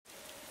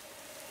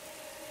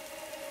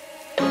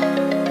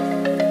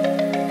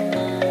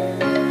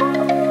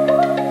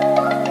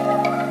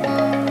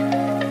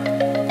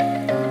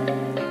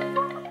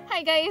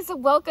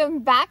welcome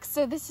back.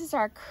 So this is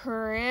our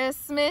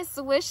Christmas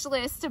wish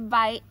list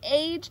by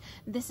age.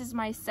 This is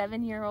my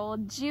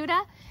 7-year-old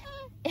Judah,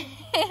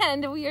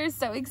 and we are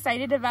so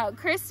excited about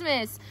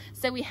Christmas.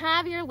 So we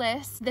have your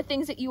list, the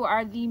things that you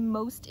are the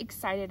most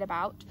excited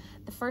about.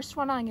 The first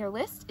one on your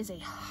list is a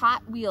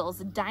Hot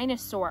Wheels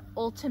Dinosaur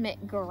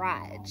Ultimate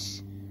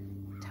Garage.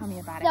 Tell me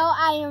about it. So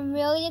I am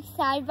really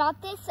excited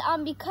about this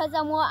because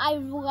I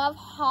love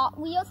Hot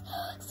Wheels.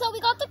 So we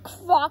got the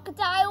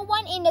crocodile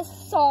one in the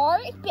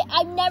stars, but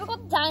I've never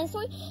got the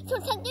dinosaur. So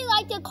it's something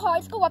like the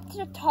cars go up to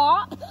the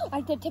top,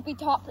 like the tippy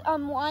top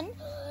one.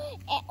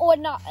 Or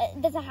not,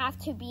 it doesn't have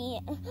to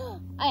be.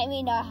 I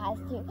mean, no, it has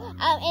to.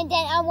 And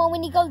then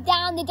when you go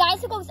down, the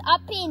dinosaur goes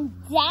up and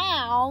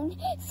down,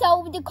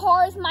 so the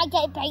cars might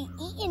get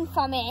eaten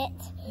from it.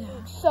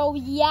 Yeah. So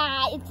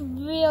yeah, it's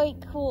really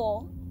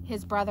cool.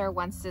 His brother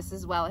wants this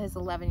as well, his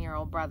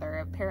 11-year-old brother.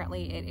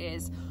 Apparently it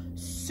is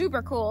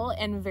super cool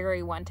and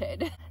very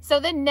wanted. So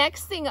the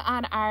next thing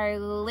on our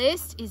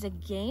list is a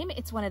game.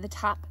 It's one of the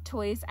top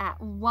toys at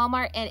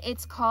Walmart, and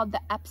it's called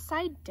the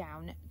Upside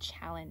Down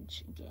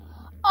Challenge game.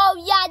 Oh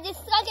yeah, this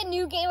is like a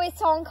new game I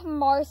saw in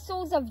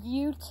commercials of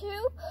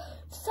YouTube.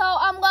 So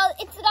well,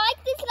 it's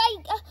like this,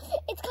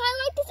 it's kind of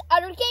like this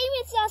other game.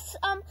 It's just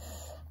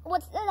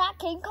what's that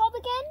game called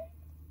again?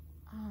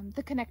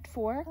 The Connect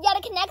 4? Yeah,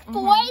 the Connect 4.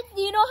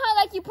 Do you know how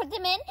like you put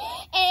them in,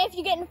 and if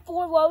you get in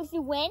 4 rows,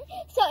 you win?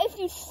 So if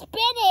you spin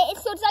it,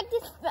 so it's like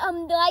this,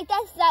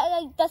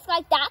 just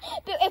like that.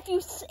 But if you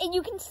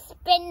can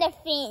spin the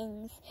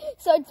things,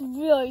 so it's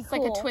really cool. It's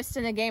like a twist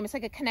in the game. It's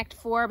like a Connect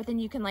 4, but then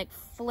you can like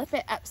flip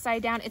it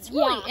upside down. It's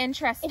really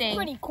interesting. It's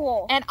pretty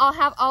cool. And I'll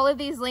have all of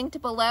these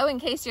linked below in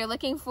case you're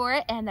looking for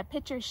it. And the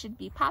pictures should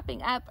be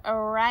popping up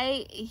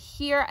right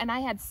here. And I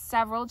had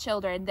several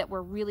children that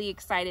were really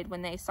excited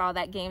when they saw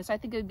that game. So I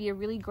think it would be a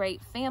really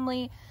great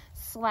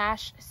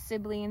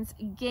family/siblings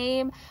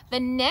game. The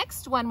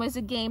next one was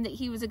a game that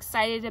he was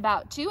excited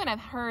about too, and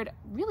I've heard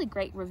really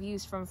great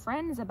reviews from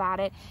friends about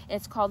it.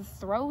 It's called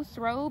Throw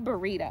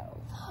Burrito.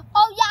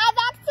 Oh yeah, I've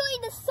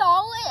actually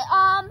saw it.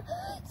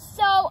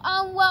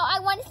 Well, I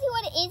want to see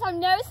what it is. I've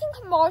never seen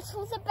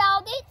commercials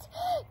about it,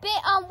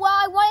 but well,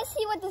 I want to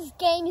see what this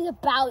game is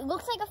about. It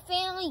looks like a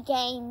family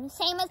game,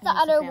 same as the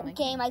other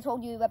game I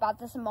told you about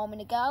just a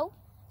moment ago.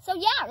 So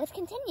yeah, let's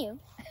continue.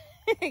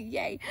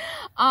 Yay.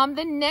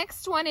 The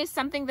next one is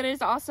something that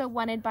is also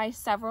wanted by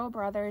several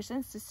brothers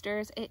and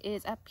sisters. It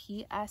is a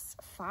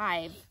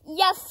PS5.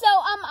 Yes, so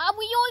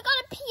we only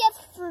got a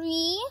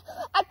PS3.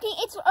 I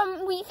think it's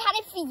we've had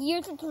it for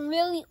years. It's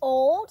really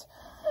old.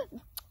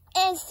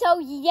 And so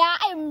yeah,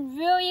 I'm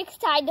really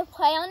excited to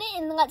play on it,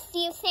 and let's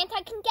see if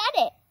Santa can get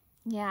it.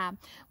 Yeah,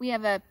 we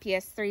have a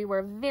PS3.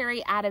 We're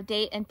very out of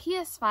date, and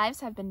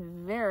PS5s have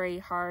been very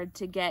hard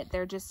to get.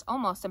 They're just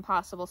almost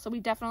impossible. So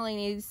we definitely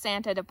need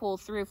Santa to pull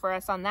through for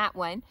us on that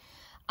one.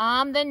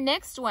 The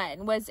next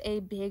one was a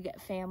big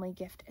family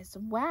gift as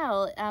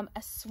well,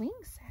 a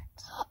swing set.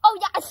 Oh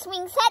yeah, a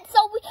swing set.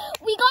 So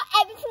we got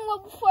everything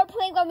before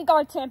playing. We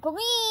got a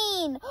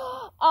trampoline,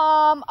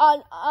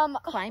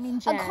 climbing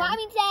gym,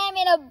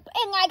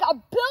 and like a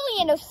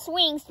billion of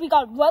swings. We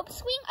got a rope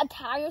swing, a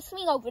tire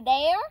swing over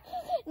there,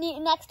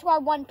 next to our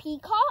one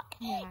peacock,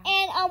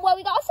 and well,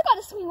 we also got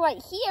a swing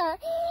right here,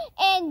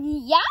 and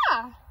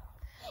yeah.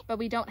 But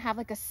we don't have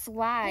like a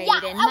slide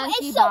and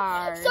monkey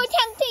bars. So it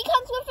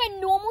comes with a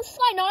normal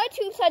slide, not a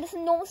tube slide. It's a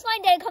normal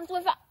slide. Then it comes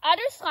with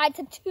other slides,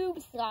 a tube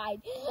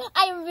slide.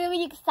 I'm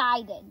really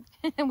excited.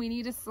 We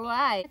need a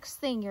slide. Next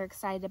thing you're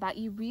excited about,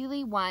 you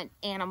really want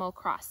Animal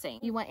Crossing.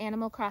 You want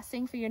Animal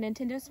Crossing for your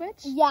Nintendo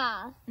Switch?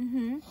 Yeah.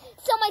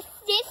 So my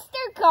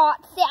sister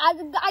got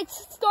it. I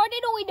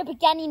started only the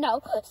beginning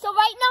though. So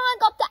right now I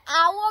got the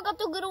owl. I got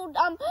the little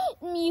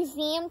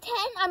museum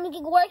tent. I'm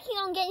working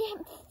on getting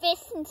him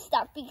fish and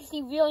stuff because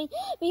he really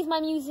needs my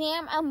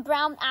museum.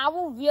 Brown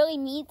owl really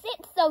needs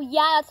it. So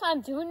yeah, that's what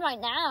I'm doing right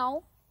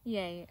now.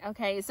 Yay.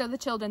 Okay, so the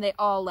children, they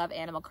all love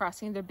Animal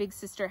Crossing. Their big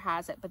sister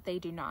has it, but they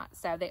do not.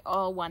 So they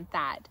all want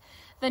that.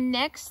 The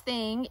next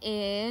thing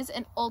is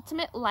an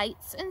ultimate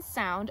lights and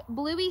sound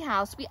Bluey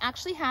house. We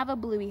actually have a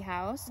Bluey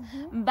house,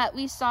 but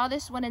we saw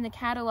this one in the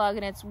catalog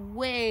and it's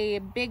way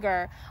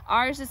bigger.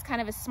 Ours is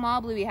kind of a small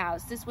Bluey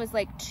house. This was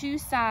like 2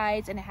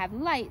 sides and it had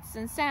lights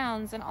and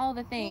sounds and all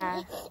the things.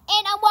 And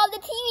well, the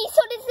TV,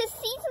 so this is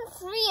season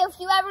 3 if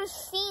you ever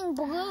seen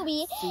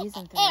Bluey.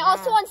 Season 3. And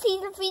also on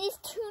season 3, these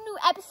 2 new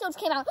episodes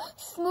came out.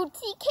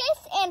 Smoochie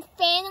Kiss and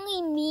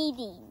Family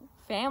Meeting.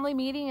 Family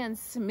Meeting and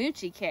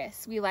Smoochie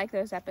Kiss. We like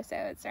those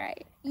episodes,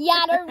 right?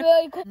 Yeah, they're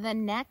really cool. The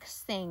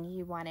next thing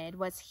you wanted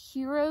was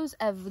Heroes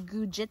of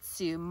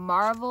Gujitsu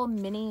Marvel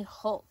Mini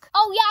Hulk.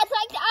 Oh yeah, it's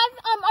like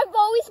I've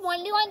always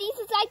wanted one of these.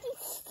 It's like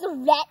these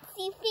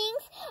stretchy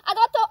things. I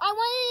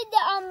wanted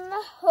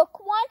the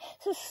hook one,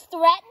 so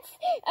stretch.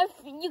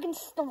 You can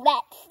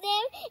stretch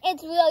them.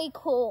 It's really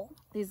cool.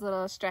 These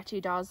little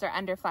stretchy dolls, they're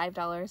under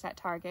 $5 at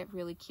Target.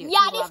 Really cute.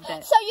 Yeah, loved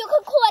it. So you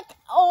can collect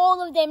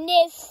all of them.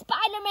 There's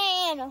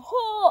Spider-Man,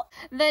 Hulk.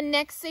 The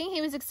next thing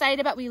he was excited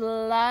about, we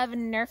love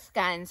Nerf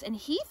guns, and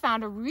he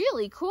found a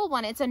really cool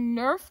one. It's a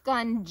Nerf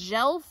gun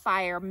gel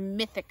fire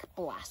mythic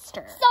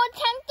blaster. So it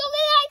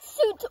technically like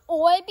suits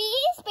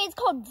Orbeez, but it's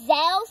called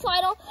gel,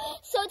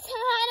 so it's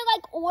kind of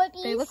like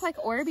Orbeez. They look like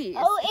Orbeez.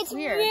 Oh, it's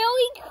weird.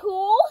 really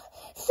cool.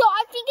 So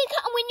I think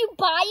when you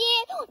buy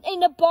it in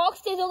the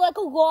box, there's like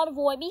a lot of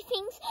Orbeez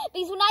things.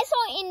 Because when I saw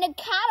it in the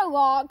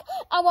catalog,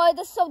 I wanted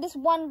to sew this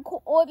one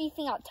cool Orbeez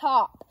thing out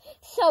top.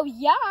 So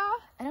yeah.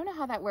 I don't know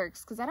how that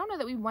works, because I don't know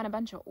that we want a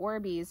bunch of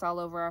Orbeez all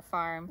over our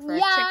farm for our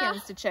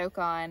chickens to choke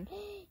on.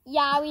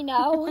 Yeah, we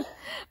know.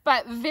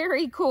 But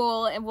very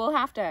cool, and we'll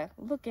have to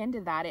look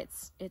into that.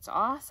 It's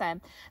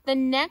awesome. The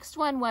next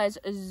one was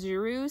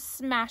Zuru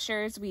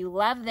Smashers. We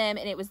love them,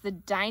 and it was the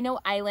Dino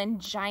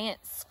Island Giant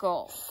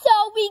Skull.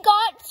 So we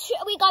got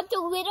the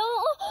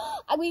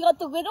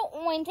little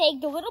orange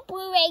egg, the little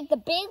blue egg, the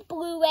big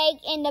blue egg,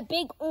 and the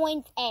big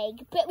orange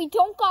egg. But we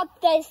don't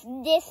got this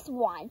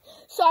one.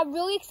 So I'm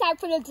really excited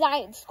for the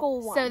giant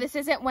skull one. So this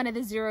isn't one of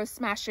the Zuru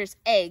Smashers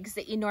eggs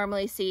that you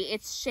normally see.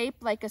 It's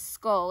shaped like a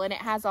skull, and it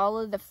has all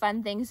of the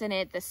fun things in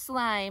it, the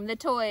slime, the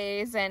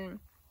toys, and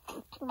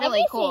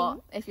really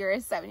cool if you're a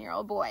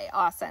 7-year-old boy.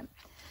 Awesome.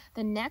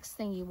 The next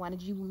thing you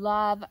wanted, you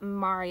love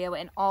Mario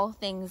and all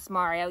things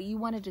Mario. You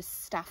wanted a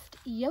stuffed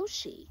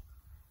Yoshi.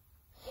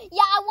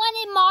 Yeah, I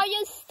wanted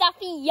Mario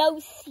stuffy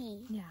Yoshi.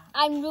 Yeah.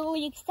 I'm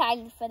really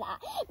excited for that.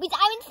 Because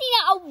I haven't seen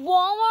it at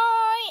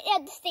Walmart,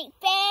 at the State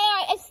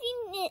Fair. I've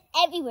seen it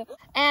everywhere.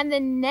 And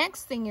the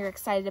next thing you're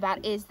excited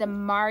about is the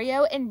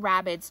Mario and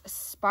Rabbids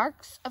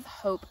Sparks of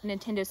Hope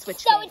Nintendo Switch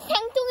So game. it's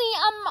technically,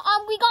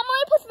 we got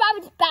Mario plus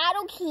Rabbids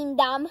Battle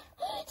Kingdom.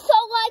 So,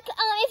 like,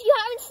 if you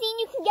haven't seen,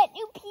 you can get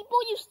new people.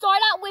 You start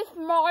out with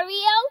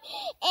Mario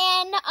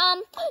and,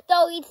 the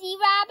Luigi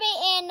Rabbit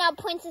and,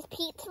 Princess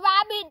Peach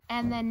Rabbit.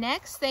 And the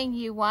next thing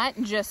you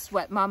want, just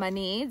what Mama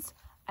needs,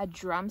 a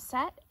drum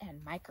set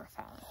and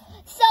microphone.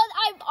 So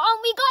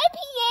we got a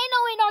piano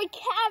in our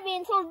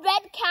cabin, so a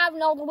red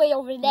cabin all the way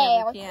over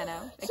there. A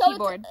piano, a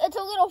keyboard. It's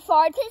a little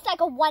far. It takes like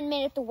a 1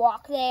 minute to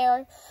walk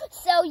there.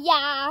 So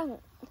yeah,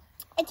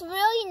 it's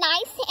really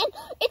nice, and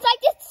it's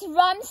like this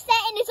drum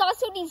set, and there's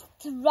also these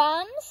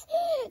drums,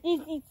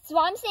 these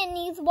drums, and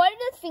these, what are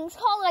those things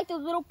called? Like the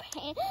little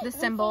the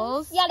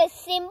cymbals. Things? Yeah, the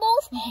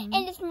cymbals,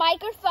 and this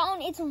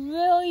microphone. It's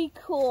really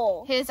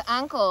cool. His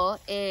uncle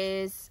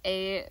is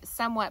a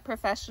somewhat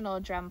professional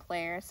drum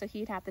player, so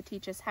he'd have to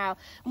teach us how.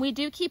 We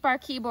do keep our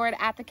keyboard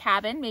at the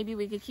cabin. Maybe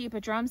we could keep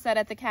a drum set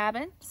at the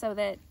cabin so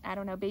that, I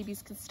don't know,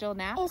 babies could still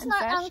nap. Is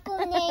my uncle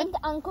named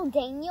Uncle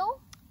Daniel?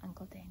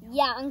 Uncle Daniel.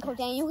 Yeah, Uncle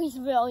Daniel. He's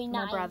really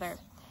nice. My brother.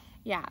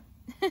 Yeah.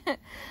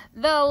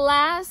 The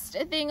last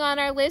thing on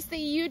our list that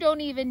you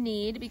don't even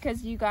need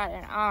because you got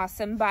an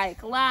awesome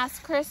bike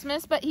last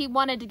Christmas, but he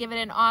wanted to give it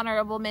an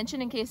honorable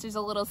mention in case there's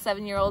a little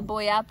 7-year-old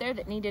boy out there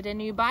that needed a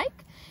new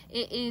bike.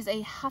 It is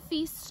a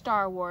Huffy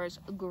Star Wars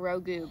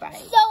Grogu bike.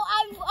 So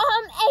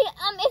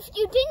if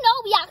you didn't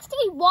know, we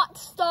actually watched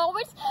Star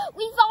Wars.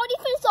 We've already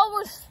finished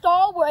over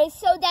Star Wars,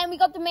 so then we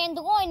got the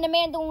Mandalorian. The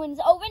Mandalorian's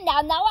over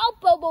now. Now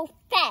we're Boba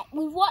Fett.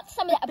 We watched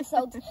some of the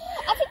episodes. I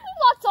think we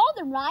watched all of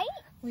them, right?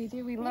 We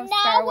do. We love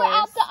now Star Wars. Now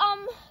we're at the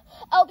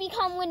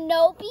Obi-Wan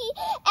Kenobi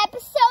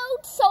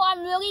episode, so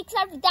I'm really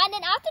excited for that. And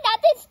then after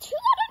that, there's 2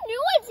 other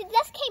new ones that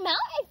just came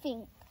out, I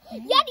think. Yeah,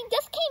 they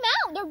just came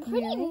out. They're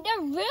they're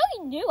really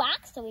new,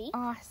 actually.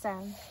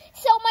 Awesome.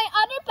 So my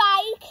other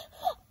bike,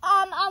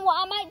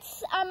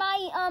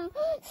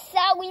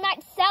 we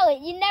might sell it.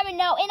 You never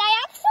know. And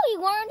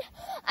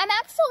I'm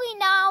actually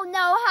now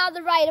know how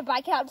to ride a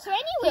bike out. So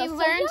anyway, he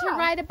learned to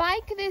ride a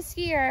bike this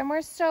year, and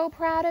we're so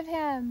proud of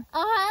him.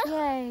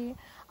 Yay.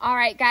 All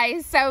right,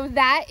 guys, so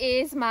that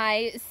is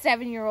my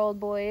 7-year-old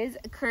boy's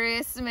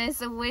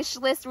Christmas wish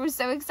list. We're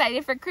so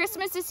excited for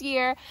Christmas this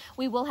year.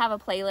 We will have a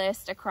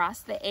playlist across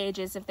the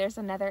ages if there's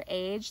another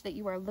age that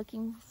you are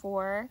looking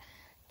for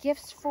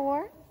gifts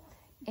for.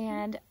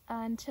 And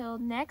until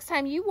next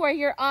time, you wore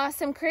your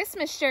awesome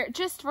Christmas shirt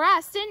just for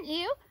us, didn't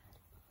you?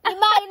 You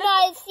might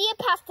not see it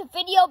past the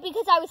video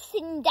because I was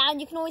sitting down.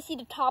 You can always see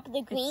the top of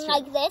the green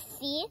like this,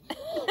 see?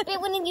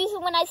 But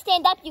when I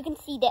stand up, you can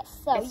see this.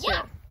 So,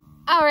 yeah.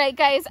 All right,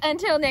 guys,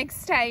 until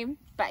next time,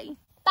 bye.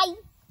 Bye.